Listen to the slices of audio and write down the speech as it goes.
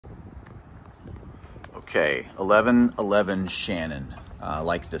Okay, 1111 Shannon. I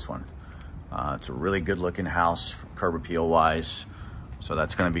like this one. It's a really good looking house, curb appeal wise. So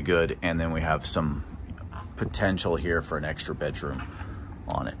that's gonna be good. And then we have some potential here for an extra bedroom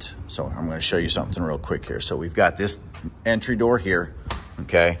on it. So I'm gonna show you something real quick here. So we've got this entry door here,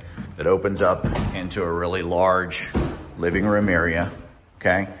 okay, that opens up into a really large living room area,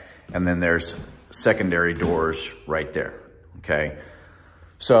 okay? And then there's secondary doors right there, okay?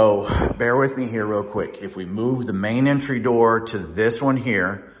 So bear with me here real quick. If we move the main entry door to this one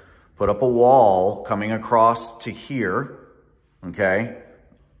here, put up a wall coming across to here, okay?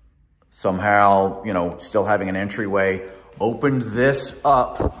 Somehow, you know, still having an entryway, opened this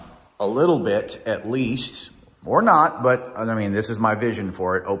up a little bit at least, or not, but I mean, this is my vision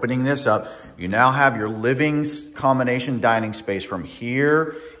for it. Opening this up, you now have your living combination dining space from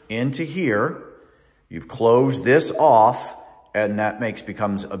here into here. You've closed this off, and that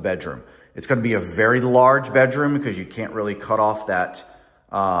becomes a bedroom. It's going to be a very large bedroom because you can't really cut off that,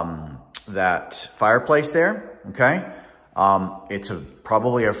 that fireplace there, okay? It's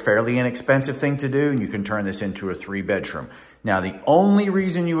probably a fairly inexpensive thing to do, and you can turn this into a 3-bedroom. Now, the only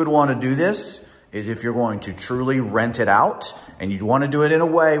reason you would want to do this is if you're going to truly rent it out, and you'd want to do it in a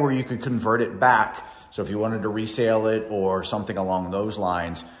way where you could convert it back. So if you wanted to resale it or something along those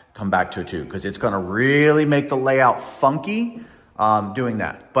lines, come back to a 2, because it's going to really make the layout funky doing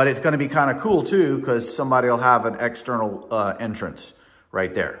that. But it's going to be kind of cool too, because somebody will have an external entrance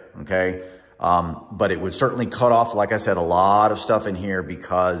right there, okay? But it would certainly cut off, like I said, a lot of stuff in here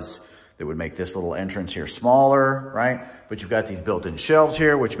because it would make this little entrance here smaller, right? But you've got these built-in shelves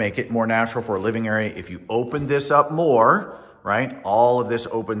here, which make it more natural for a living area. If you open this up more, right, all of this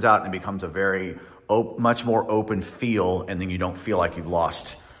opens out and it becomes a very, much more open feel, and then you don't feel like you've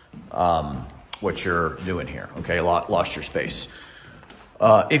lost what you're doing here, okay? Lost your space.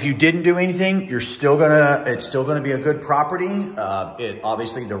 If you didn't do anything, it's still gonna be a good property.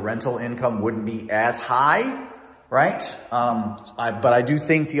 Obviously the rental income wouldn't be as high, right? But I do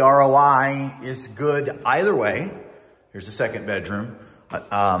think the ROI is good either way. Here's the 2nd bedroom.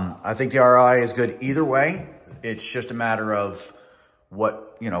 I think the ROI is good either way. It's just a matter of what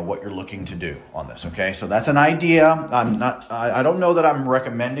you're looking to do on this, okay? So that's an idea. I don't know that I'm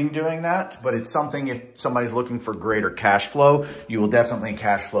recommending doing that, but it's something if somebody's looking for greater cash flow, you will definitely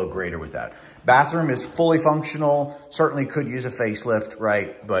cash flow greater with that. Bathroom is fully functional, certainly could use a facelift,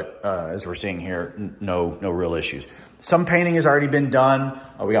 right? But as we're seeing here, no real issues. Some painting has already been done.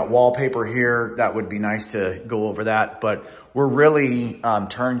 We got wallpaper here. That would be nice to go over that, but we're really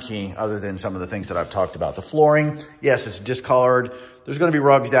turnkey other than some of the things that I've talked about. The flooring, yes, it's discolored. There's going to be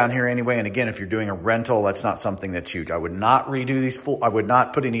rugs down here anyway. And again, if you're doing a rental, that's not something that's huge. I would not redo these I would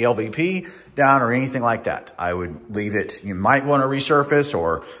not put any LVP down or anything like that. I would leave it. You might want to resurface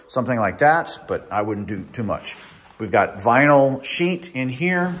or something like that, but I wouldn't do too much. We've got vinyl sheet in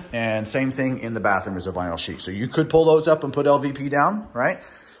here, and same thing in the bathroom is a vinyl sheet. So you could pull those up and put LVP down, right?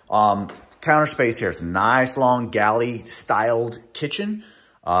 Counter space here. It's a nice long galley styled kitchen.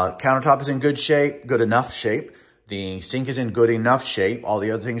 Countertop is in good shape, good enough shape. The sink is in good enough shape. All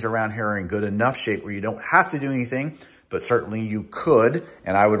the other things around here are in good enough shape where you don't have to do anything, but certainly you could.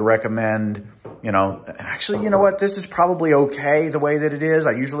 And I would recommend, actually, you know what? This is probably okay the way that it is.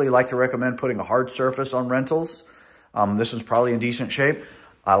 I usually like to recommend putting a hard surface on rentals. This one's probably in decent shape.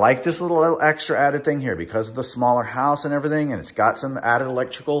 I like this little extra added thing here because of the smaller house and everything, and it's got some added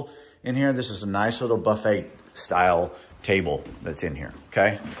electrical in here. This is a nice little buffet style table that's in here,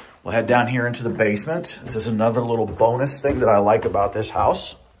 okay? We'll head down here into the basement. This is another little bonus thing that I like about this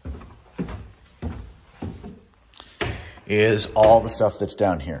house is all the stuff that's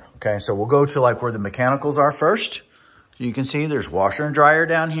down here, okay? So we'll go to like where the mechanicals are first. You can see there's washer and dryer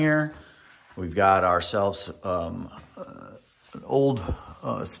down here. We've got ourselves an old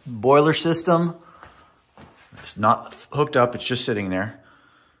boiler system. It's not hooked up, it's just sitting there.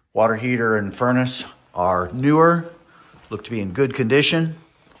 Water heater and furnace are newer, look to be in good condition.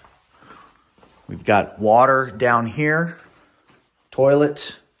 We've got water down here,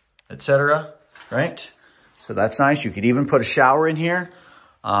 toilet, etc., right? So that's nice. You could even put a shower in here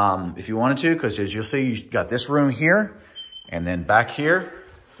if you wanted to, because as you'll see, you've got this room here, and then back here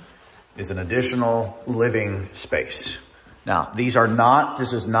is an additional living space. Now,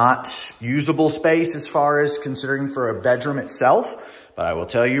 this is not usable space as far as considering for a bedroom itself, but I will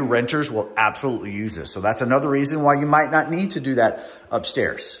tell you, renters will absolutely use this. So that's another reason why you might not need to do that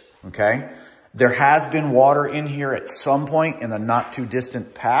upstairs, okay? There has been water in here at some point in the not too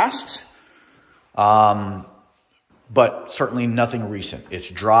distant past, but certainly nothing recent. It's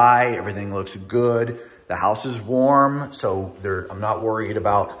dry, everything looks good. The house is warm, so I'm not worried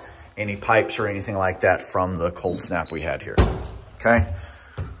about any pipes or anything like that from the cold snap we had here, okay?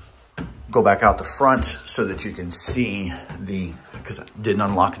 Go back out the front so that you can see because I didn't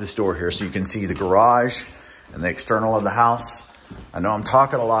unlock this door here, so you can see the garage and the external of the house. I know I'm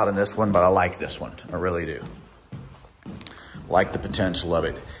talking a lot on this one, but I like this one. I really do. Like the potential of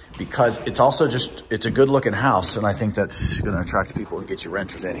it because it's also it's a good looking house. And I think that's going to attract people and get you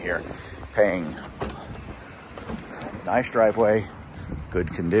renters in here paying. Nice driveway,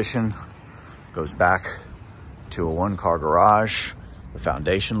 good condition, goes back to a 1-car garage. The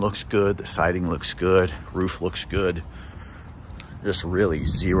foundation looks good, the siding looks good, roof looks good. Just really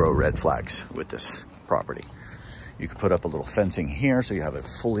 0 red flags with this property. You could put up a little fencing here so you have a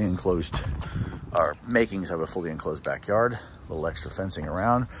fully enclosed, or makings of a fully enclosed backyard, a little extra fencing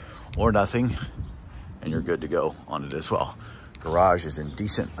around, or nothing, and you're good to go on it as well. Garage is in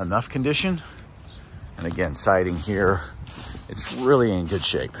decent enough condition. And again, siding here, it's really in good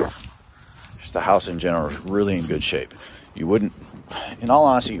shape. Just the house in general is really in good shape. You wouldn't, in all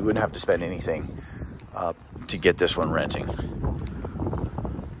honesty, you wouldn't have to spend anything to get this one renting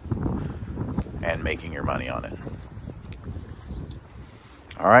and making your money on it.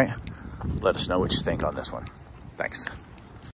 All right, let us know what you think on this one. Thanks.